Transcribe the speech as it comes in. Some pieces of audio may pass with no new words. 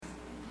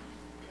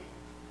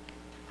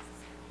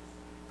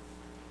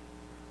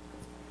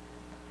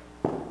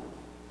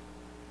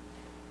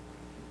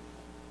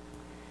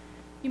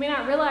You may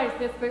not realize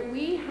this, but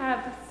we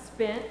have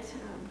spent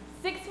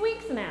 6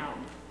 weeks now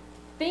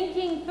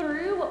thinking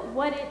through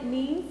what it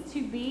means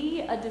to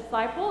be a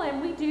disciple,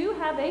 and we do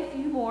have a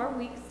few more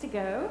weeks to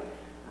go.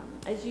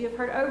 As you have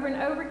heard over and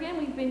over again,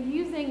 we've been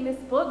using this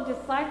book,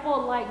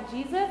 Disciple Like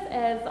Jesus,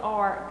 as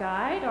our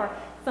guide. Or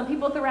some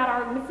people throughout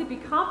our Mississippi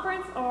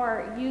conference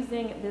are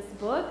using this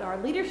book.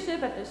 Our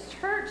leadership at this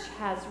church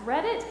has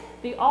read it.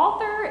 The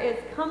author is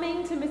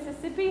coming to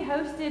Mississippi,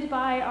 hosted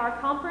by our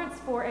conference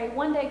for a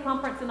one-day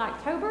conference in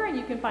October, and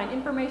you can find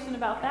information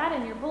about that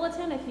in your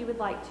bulletin if you would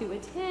like to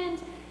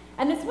attend.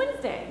 And this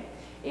Wednesday,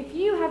 if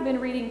you have been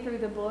reading through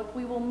the book,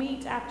 we will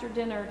meet after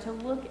dinner to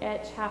look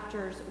at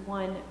chapters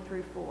 1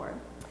 through 4.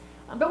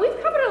 But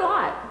we've covered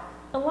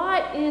a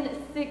lot in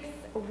 6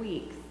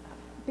 weeks,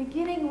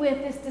 beginning with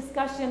this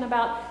discussion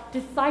about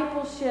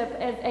discipleship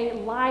as a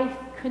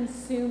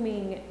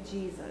life-consuming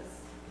Jesus,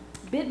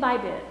 bit by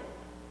bit,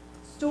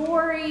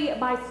 story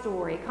by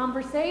story,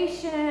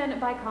 conversation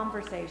by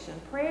conversation,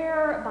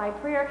 prayer by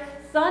prayer,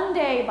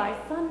 Sunday by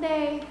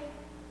Sunday,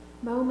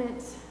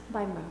 moment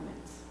by moment.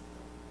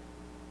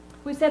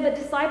 We said that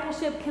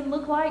discipleship can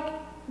look like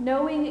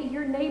knowing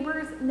your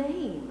neighbor's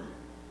name.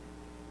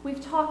 We've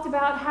talked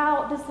about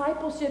how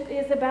discipleship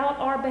is about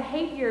our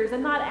behaviors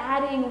and not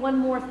adding one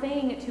more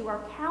thing to our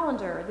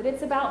calendar, that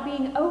it's about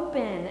being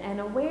open and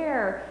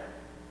aware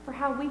for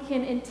how we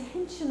can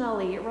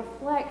intentionally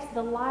reflect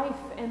the life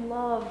and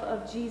love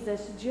of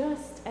Jesus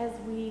just as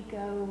we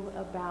go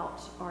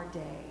about our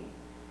day,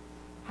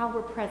 how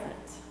we're present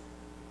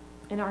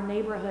in our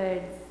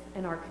neighborhoods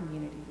and our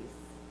communities.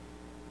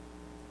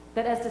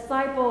 That as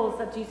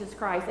disciples of Jesus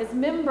Christ, as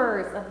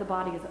members of the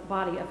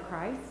body of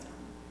Christ,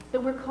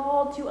 that we're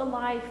called to a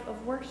life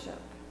of worship.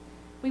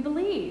 We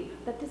believe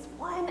that this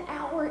 1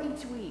 hour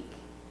each week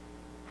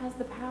has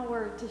the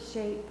power to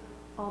shape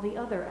all the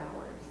other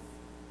hours.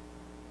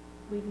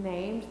 We've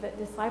named that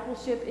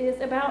discipleship is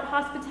about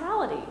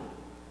hospitality.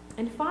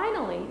 And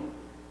finally,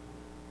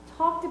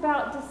 talked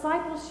about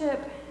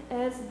discipleship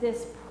as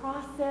this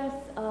process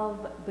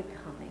of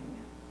becoming.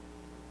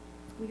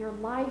 We are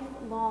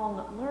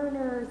lifelong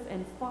learners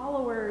and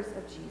followers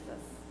of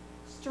Jesus,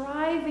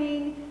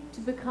 striving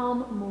to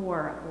become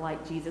more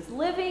like Jesus,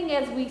 living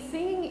as we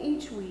sing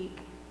each week,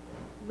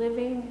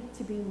 living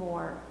to be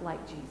more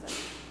like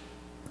Jesus,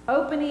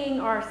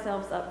 opening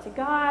ourselves up to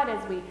God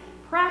as we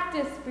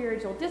practice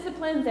spiritual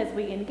disciplines, as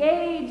we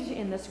engage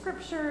in the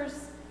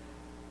scriptures.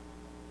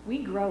 We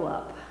grow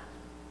up,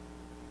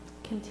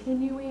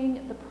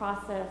 continuing the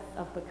process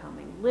of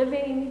becoming,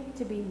 living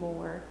to be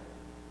more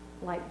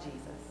like Jesus.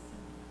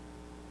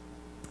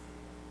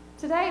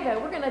 Today, though,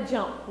 we're going to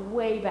jump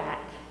way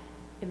back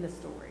in the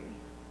story.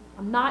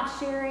 I'm not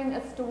sharing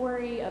a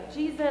story of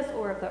Jesus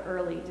or of the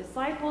early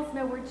disciples.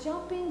 No, we're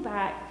jumping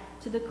back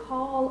to the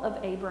call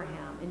of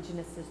Abraham in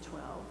Genesis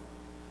 12.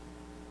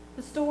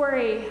 The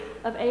story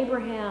of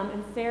Abraham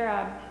and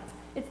Sarah,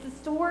 it's the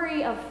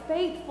story of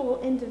faithful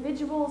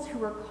individuals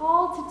who are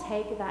called to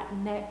take that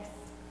next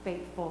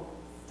faithful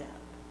step.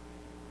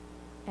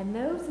 And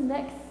those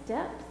next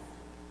steps,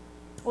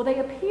 well, they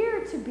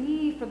appear to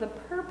be for the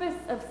purpose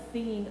of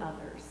seeing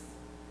others.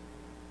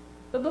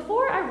 But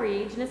before I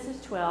read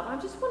Genesis 12, I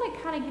just want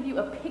to kind of give you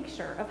a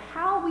picture of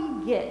how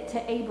we get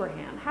to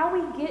Abraham, how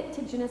we get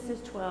to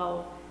Genesis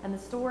 12 and the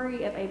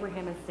story of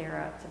Abraham and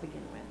Sarah to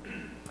begin with.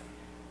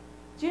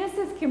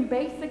 Genesis can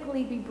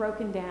basically be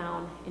broken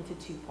down into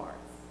 2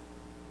 parts.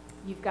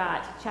 You've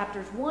got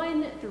chapters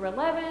 1 through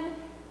 11,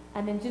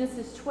 and then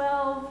Genesis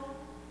 12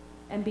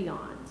 and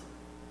beyond.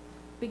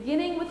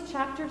 Beginning with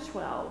chapter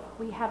 12,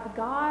 we have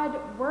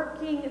God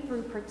working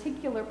through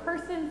particular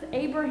persons,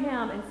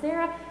 Abraham and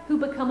Sarah, who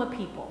become a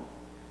people,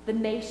 the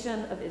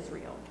nation of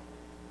Israel.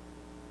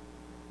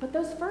 But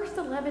those first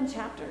 11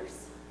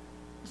 chapters,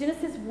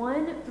 Genesis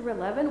 1 through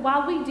 11,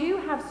 while we do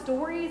have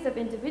stories of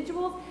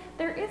individuals,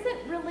 there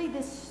isn't really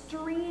this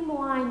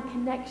streamlined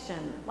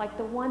connection like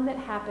the one that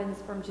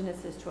happens from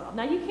Genesis 12.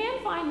 Now, you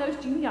can find those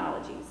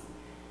genealogies,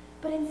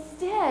 but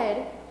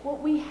instead, what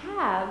we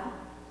have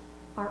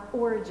are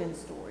origin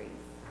stories.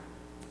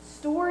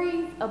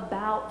 Stories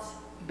about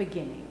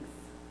beginnings.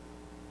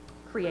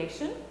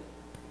 Creation,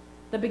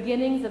 the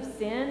beginnings of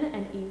sin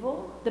and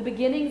evil, the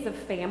beginnings of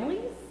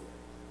families,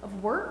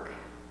 of work,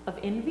 of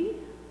envy,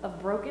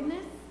 of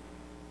brokenness,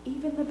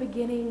 even the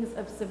beginnings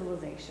of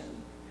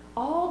civilization,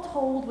 all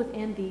told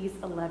within these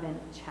 11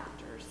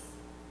 chapters.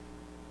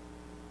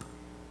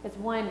 As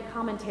one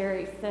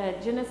commentary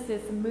said,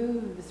 Genesis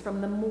moves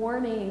from the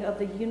morning of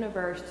the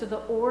universe to the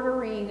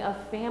ordering of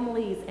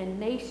families and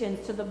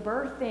nations to the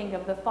birthing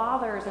of the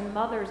fathers and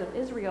mothers of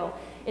Israel.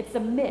 It's a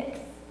mix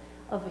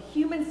of a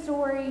human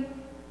story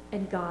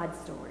and God's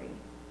story.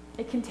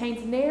 It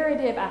contains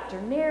narrative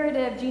after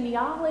narrative,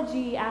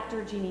 genealogy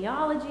after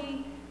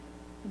genealogy.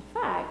 In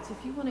fact,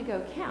 if you want to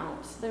go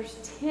count, there's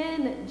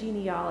 10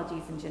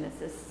 genealogies in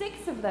Genesis.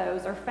 6 of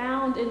those are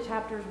found in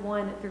chapters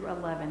 1 through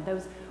 11,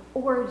 those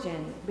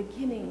origin,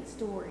 beginning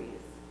stories.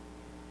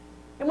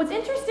 And what's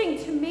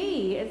interesting to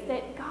me is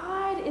that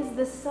God is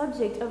the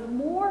subject of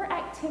more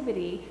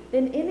activity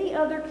than any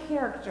other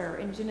character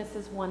in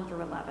Genesis 1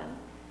 through 11.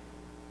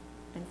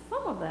 And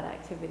some of that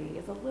activity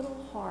is a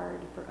little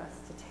hard for us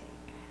to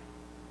take.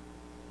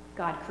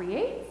 God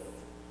creates,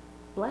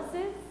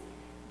 blesses,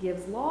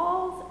 gives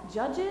laws,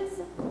 judges,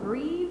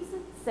 grieves,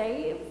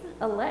 saves,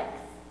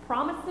 elects,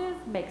 promises,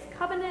 makes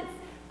covenants,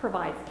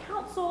 provides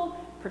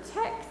counsel,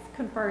 protects,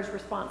 confers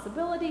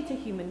responsibility to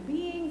human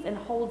beings, and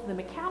holds them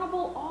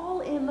accountable,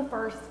 all in the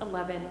first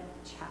 11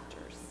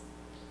 chapters.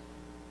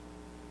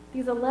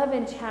 These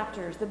 11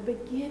 chapters, the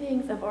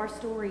beginnings of our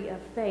story of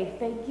faith,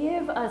 they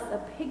give us a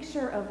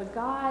picture of a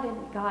God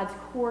and God's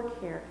core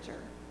character,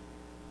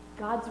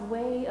 God's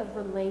way of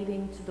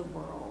relating to the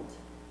world,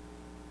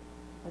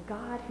 a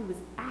God who is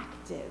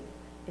active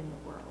in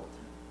the world.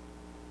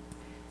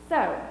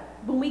 So,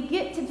 when we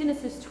get to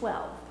Genesis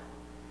 12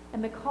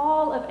 and the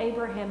call of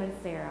Abraham and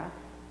Sarah,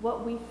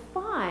 what we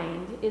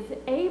find is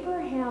that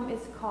Abraham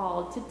is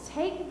called to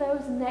take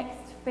those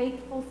next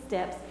faithful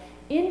steps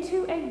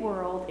into a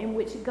world in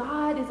which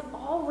God is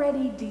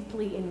already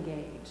deeply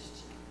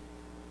engaged.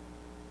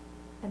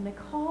 And the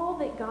call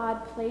that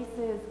God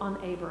places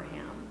on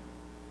Abraham,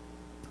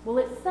 well,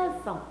 it says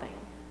something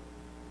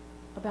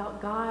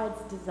about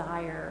God's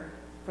desire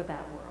for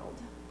that world.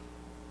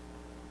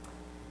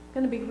 I'm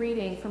going to be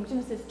reading from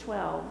Genesis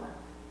 12,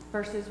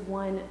 verses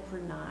 1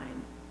 through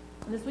 9.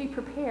 And as we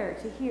prepare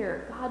to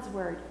hear God's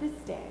word this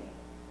day,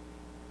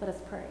 let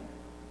us pray.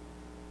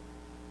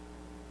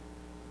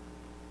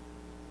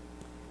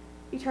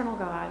 Eternal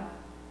God,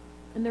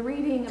 in the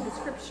reading of the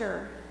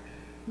scripture,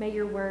 may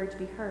your words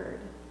be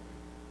heard.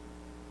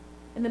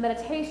 In the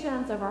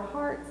meditations of our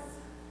hearts,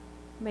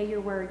 may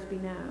your words be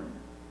known.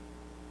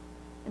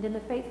 And in the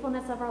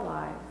faithfulness of our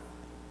lives,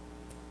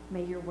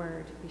 may your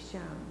word be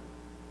shown.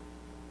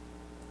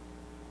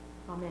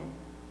 Amen.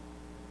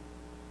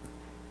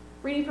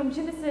 Reading from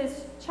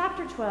Genesis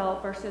chapter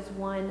 12, verses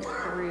 1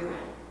 through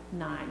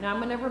 9. Now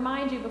I'm going to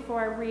remind you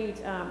before I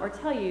read or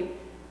tell you,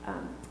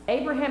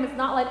 Abraham is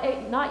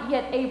not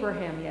yet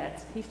Abraham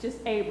yet. He's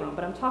just Abram,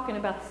 but I'm talking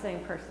about the same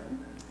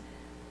person.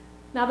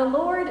 Now the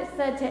Lord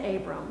said to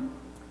Abram,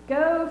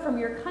 "Go from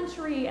your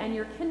country and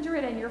your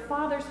kindred and your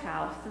father's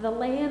house to the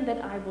land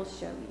that I will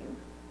show you.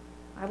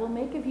 I will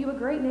make of you a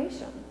great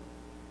nation,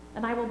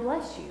 and I will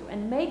bless you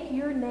and make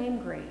your name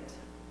great,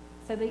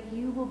 so that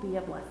you will be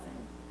a blessing.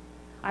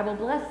 I will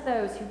bless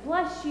those who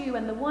bless you,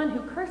 and the one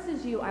who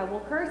curses you I will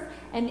curse,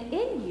 and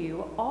in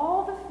you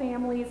all the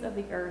families of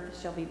the earth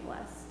shall be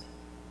blessed."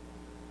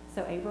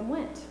 So Abram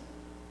went,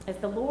 as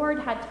the Lord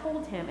had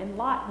told him, and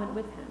Lot went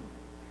with him.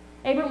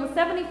 Abram was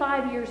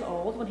 75 years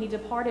old when he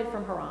departed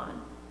from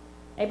Haran.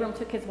 Abram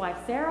took his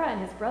wife Sarah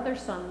and his brother's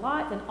son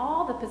Lot and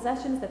all the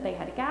possessions that they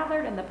had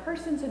gathered and the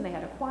persons whom they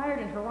had acquired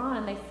in Haran,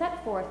 and they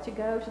set forth to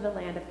go to the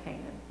land of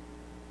Canaan.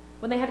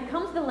 When they had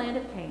come to the land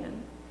of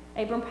Canaan,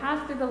 Abram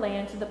passed through the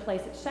land to the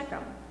place at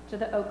Shechem, to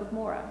the oak of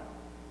Moreh.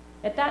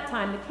 At that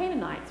time the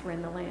Canaanites were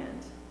in the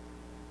land.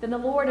 Then the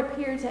Lord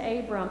appeared to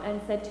Abram and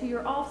said, "To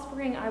your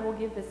offspring I will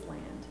give this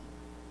land."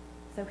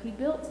 So he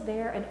built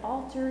there an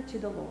altar to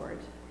the Lord,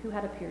 who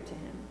had appeared to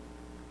him.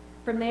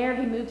 From there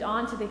he moved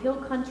on to the hill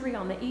country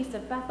on the east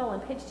of Bethel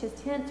and pitched his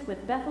tent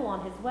with Bethel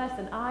on his west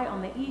and Ai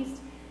on the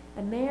east.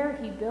 And there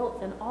he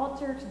built an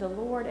altar to the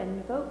Lord and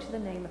invoked the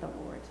name of the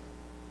Lord.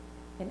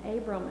 And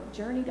Abram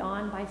journeyed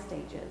on by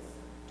stages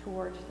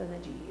towards the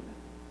Negev.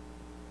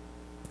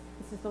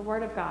 This is the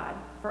word of God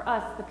for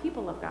us, the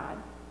people of God.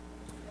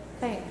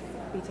 Thanks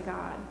be to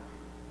God.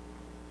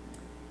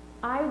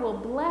 I will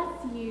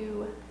bless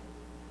you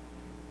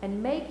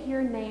and make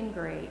your name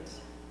great,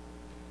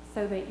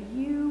 so that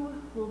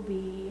you will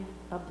be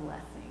a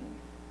blessing.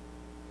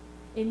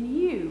 In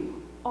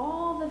you,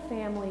 all the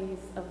families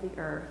of the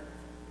earth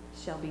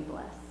shall be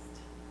blessed.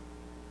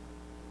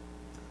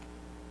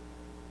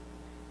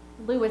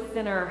 Lewis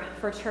Center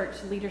for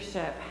Church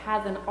Leadership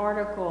has an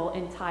article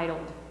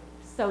entitled,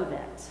 "So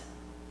That: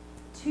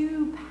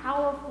 2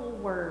 Powerful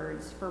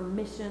Words for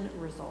Mission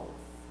Results."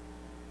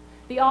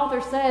 The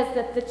author says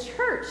that the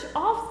church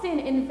often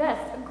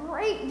invests a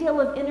great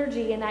deal of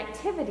energy in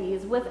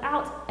activities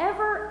without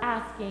ever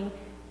asking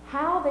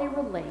how they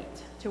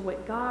relate to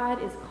what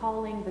God is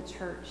calling the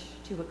church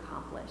to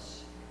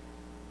accomplish.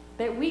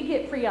 That we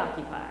get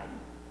preoccupied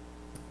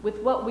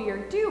with what we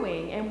are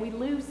doing and we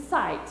lose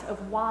sight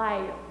of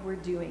why we're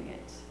doing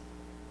it.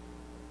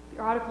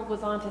 The article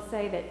goes on to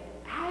say that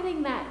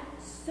adding that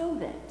 "so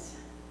that"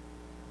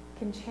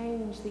 can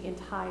change the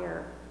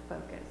entire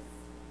focus.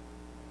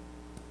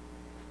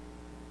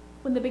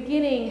 When the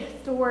beginning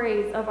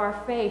stories of our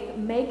faith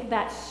make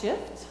that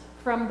shift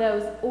from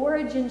those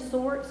origin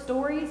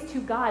stories to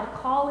God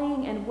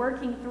calling and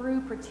working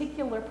through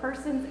particular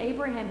persons,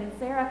 Abraham and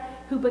Sarah,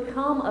 who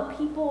become a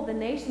people, the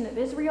nation of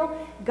Israel,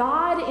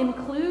 God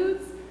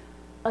includes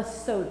a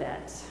 "so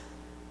that,"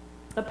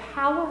 a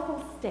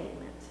powerful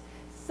statement,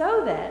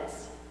 so that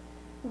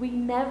we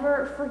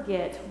never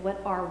forget what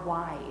our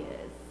why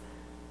is.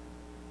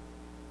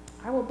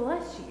 I will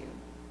bless you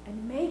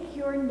and make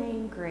your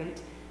name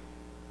great,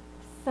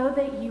 so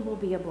that you will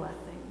be a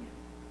blessing.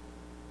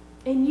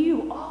 In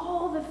you,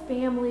 all the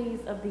families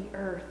of the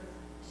earth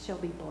shall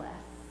be blessed.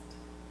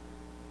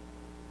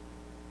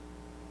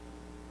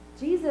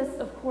 Jesus,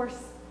 of course,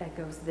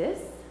 echoes this.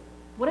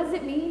 What does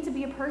it mean to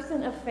be a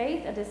person of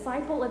faith, a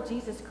disciple of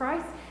Jesus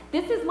Christ?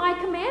 This is my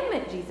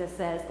commandment, Jesus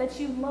says, that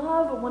you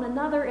love one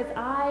another as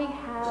I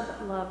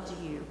have loved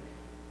you.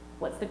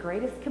 What's the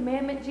greatest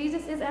commandment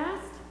Jesus is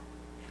asked?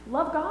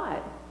 Love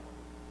God,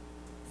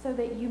 so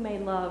that you may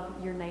love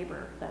your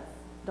neighbor. That's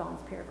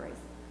Dawn's paraphrase.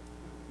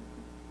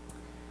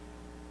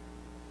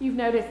 You've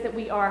noticed that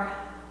we are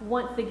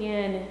once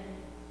again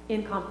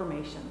in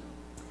confirmation,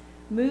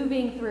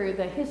 moving through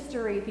the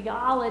history,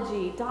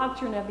 theology,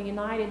 doctrine of the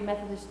United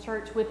Methodist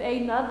Church with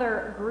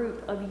another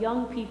group of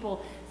young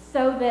people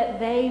so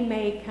that they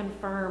may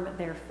confirm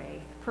their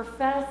faith,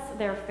 profess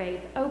their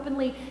faith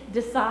openly,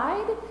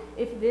 decide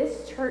if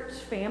this church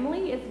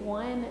family is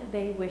one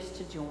they wish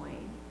to join.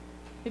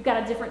 We've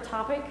got a different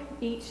topic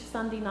each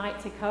Sunday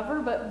night to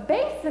cover, but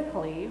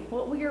basically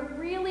what we are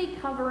really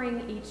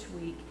covering each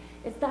week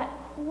is that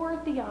core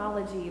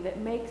theology that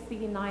makes the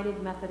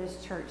United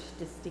Methodist Church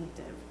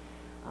distinctive.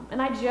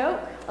 And I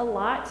joke a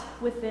lot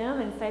with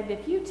them and say that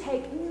if you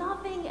take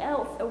nothing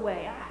else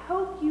away, I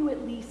hope you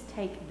at least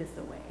take this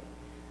away.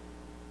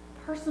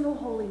 Personal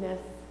holiness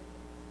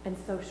and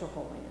social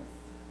holiness.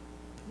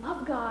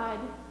 Love God,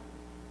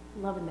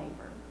 love a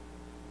neighbor.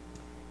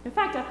 In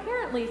fact, I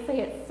apparently say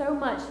it so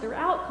much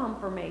throughout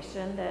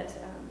confirmation that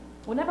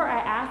whenever I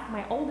ask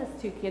my oldest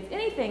two kids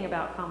anything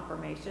about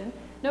confirmation,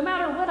 no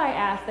matter what I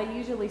ask, they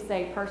usually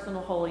say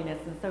personal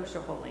holiness and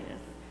social holiness.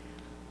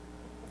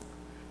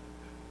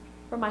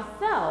 For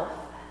myself,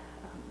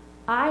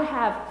 I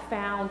have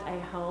found a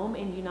home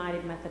in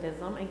United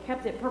Methodism and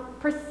kept it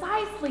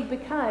precisely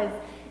because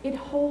it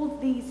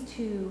holds these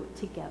two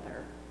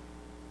together.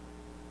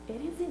 It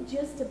isn't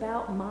just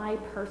about my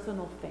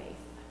personal faith,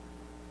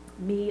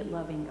 me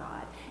loving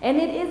God. And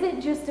it isn't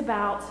just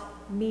about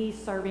me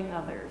serving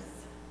others,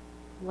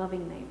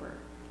 loving neighbor.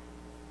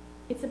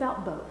 It's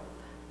about both,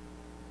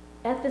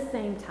 at the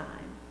same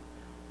time,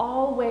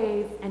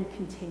 always and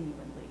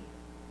continually.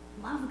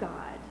 Love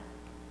God,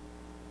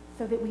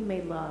 so that we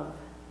may love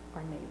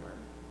our neighbor.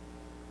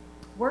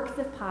 Works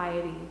of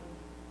piety,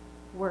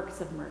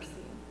 works of mercy.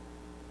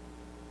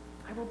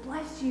 I will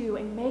bless you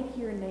and make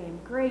your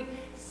name great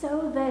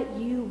so that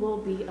you will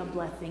be a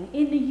blessing.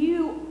 In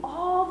you,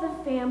 all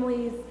the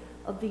families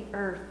of the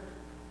earth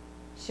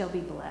shall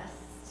be blessed.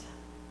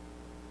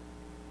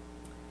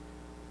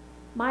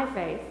 My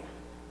faith,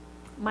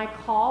 my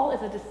call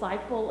as a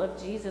disciple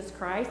of Jesus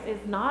Christ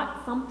is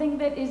not something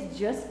that is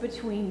just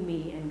between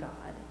me and God.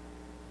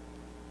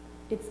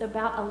 It's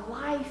about a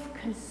life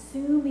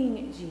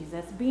consuming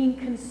Jesus, being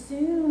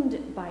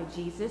consumed by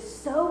Jesus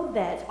so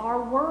that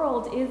our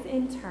world is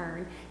in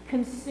turn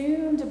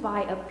consumed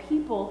by a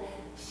people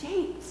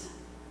shaped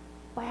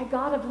by a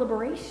God of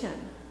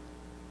liberation,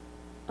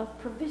 of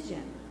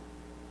provision,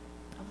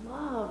 of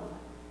love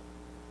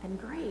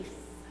and grace.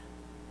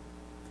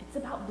 It's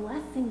about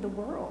blessing the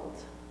world.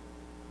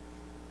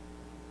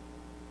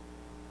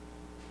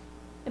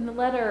 In the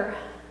letter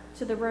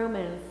to the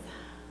Romans,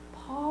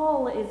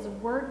 Paul is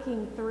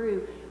working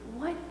through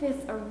what this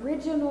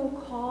original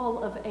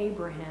call of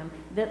Abraham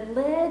that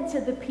led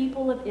to the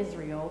people of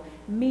Israel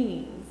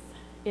means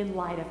in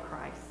light of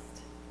Christ.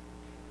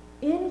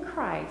 In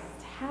Christ,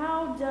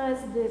 how does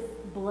this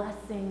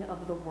blessing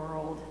of the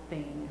world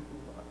thing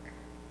look?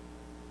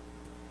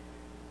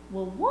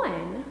 Well,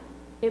 one,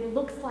 it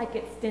looks like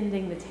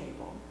extending the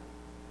table,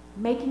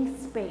 making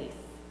space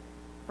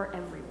for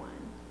everyone.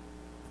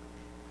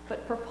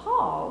 But for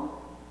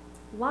Paul,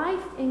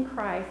 life in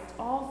Christ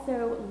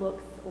also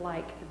looks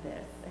like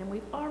this. And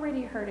we've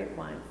already heard it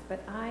once,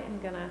 but I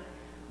am going to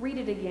read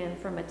it again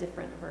from a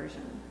different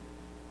version.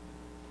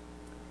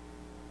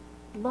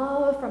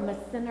 Love from the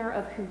center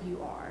of who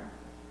you are.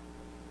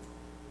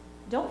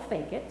 Don't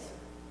fake it.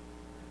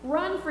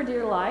 Run for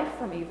dear life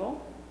from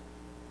evil.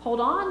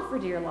 Hold on for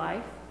dear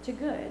life to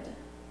good.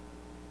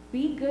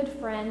 Be good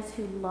friends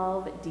who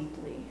love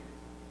deeply.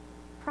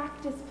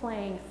 Practice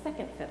playing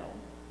second fiddle.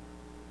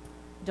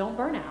 Don't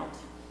burn out.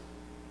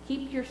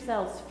 Keep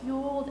yourselves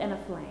fueled and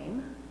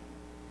aflame.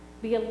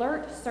 Be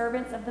alert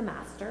servants of the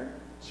Master,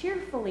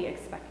 cheerfully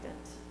expectant.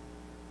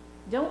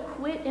 Don't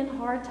quit in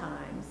hard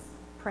times.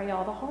 Pray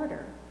all the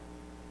harder.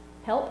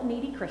 Help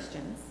needy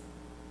Christians.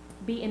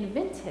 Be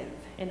inventive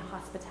in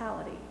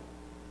hospitality.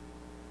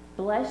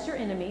 Bless your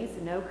enemies,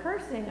 no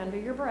cursing under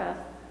your breath.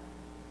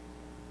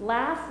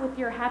 Laugh with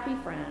your happy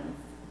friends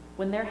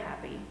when they're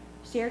happy.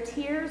 Share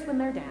tears when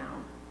they're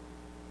down.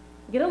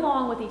 Get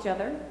along with each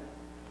other.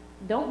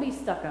 Don't be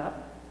stuck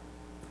up.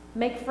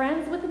 Make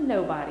friends with the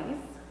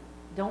nobodies.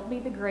 Don't be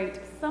the great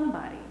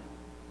somebody.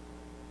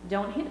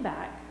 Don't hit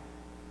back.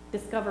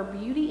 Discover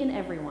beauty in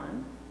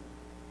everyone.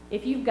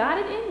 If you've got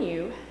it in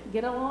you,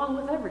 get along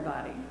with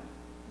everybody.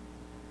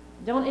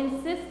 Don't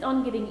insist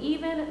on getting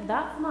even.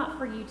 That's not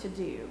for you to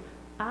do.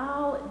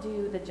 I'll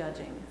do the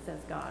judging, says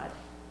God.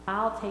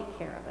 I'll take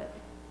care of it.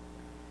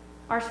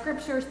 Our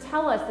scriptures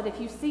tell us that if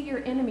you see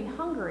your enemy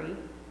hungry,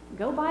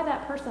 go buy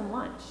that person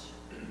lunch.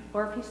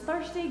 Or if he's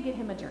thirsty, get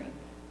him a drink.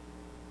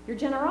 Your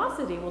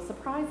generosity will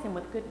surprise him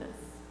with goodness.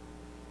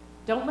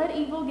 Don't let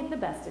evil get the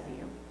best of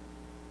you.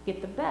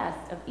 Get the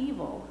best of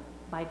evil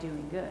by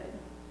doing good.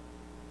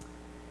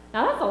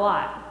 Now that's a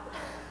lot.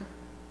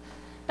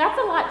 That's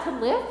a lot to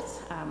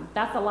lift.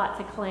 That's a lot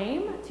to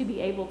claim, to be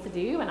able to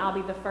do. And I'll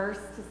be the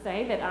first to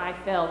say that I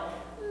failed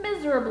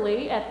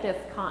miserably at this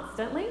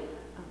constantly.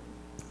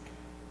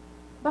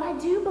 But I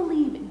do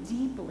believe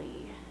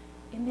deeply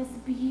in this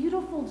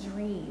beautiful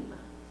dream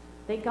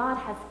that God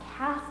has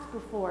cast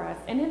before us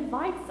and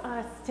invites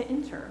us to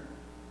enter.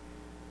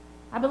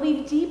 I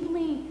believe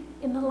deeply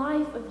in the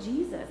life of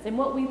Jesus and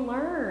what we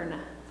learn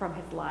from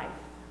his life,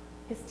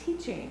 his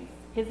teachings,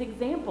 his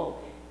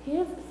example,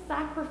 his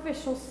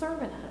sacrificial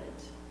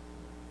servanthood.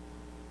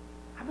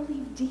 I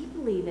believe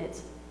deeply that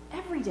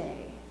every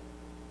day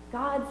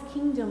God's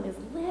kingdom is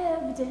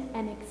lived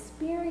and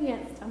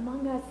experienced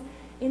among us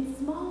in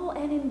small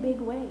and in big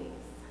ways.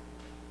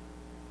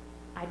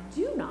 I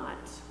do not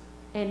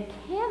and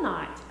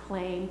cannot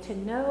claim to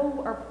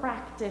know or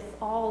practice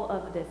all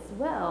of this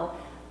well,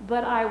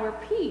 but I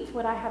repeat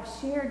what I have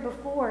shared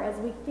before as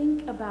we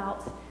think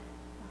about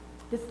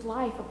this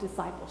life of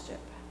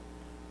discipleship.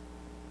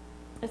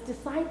 As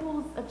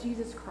disciples of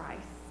Jesus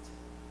Christ,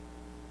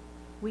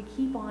 we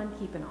keep on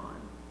keeping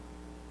on.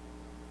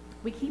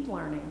 We keep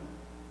learning.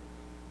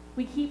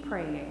 We keep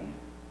praying.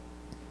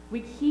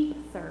 We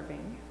keep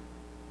serving.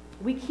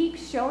 We keep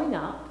showing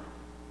up.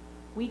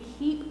 We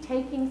keep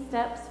taking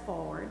steps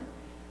forward,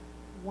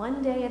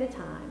 one day at a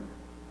time.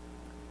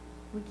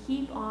 We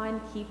keep on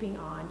keeping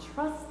on,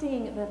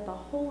 trusting that the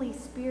Holy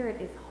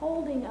Spirit is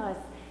holding us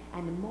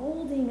and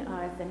molding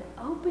us and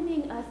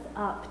opening us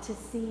up to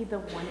see the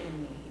one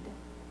in need,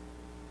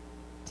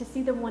 to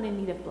see the one in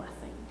need of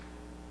blessing,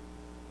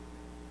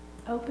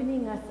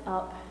 opening us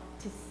up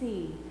to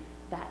see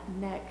that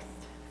next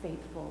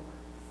faithful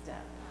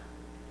step.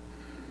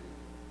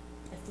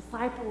 As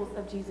disciples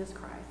of Jesus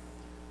Christ,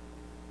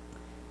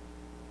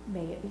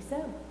 may it be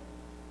so.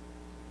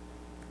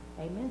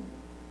 Amen.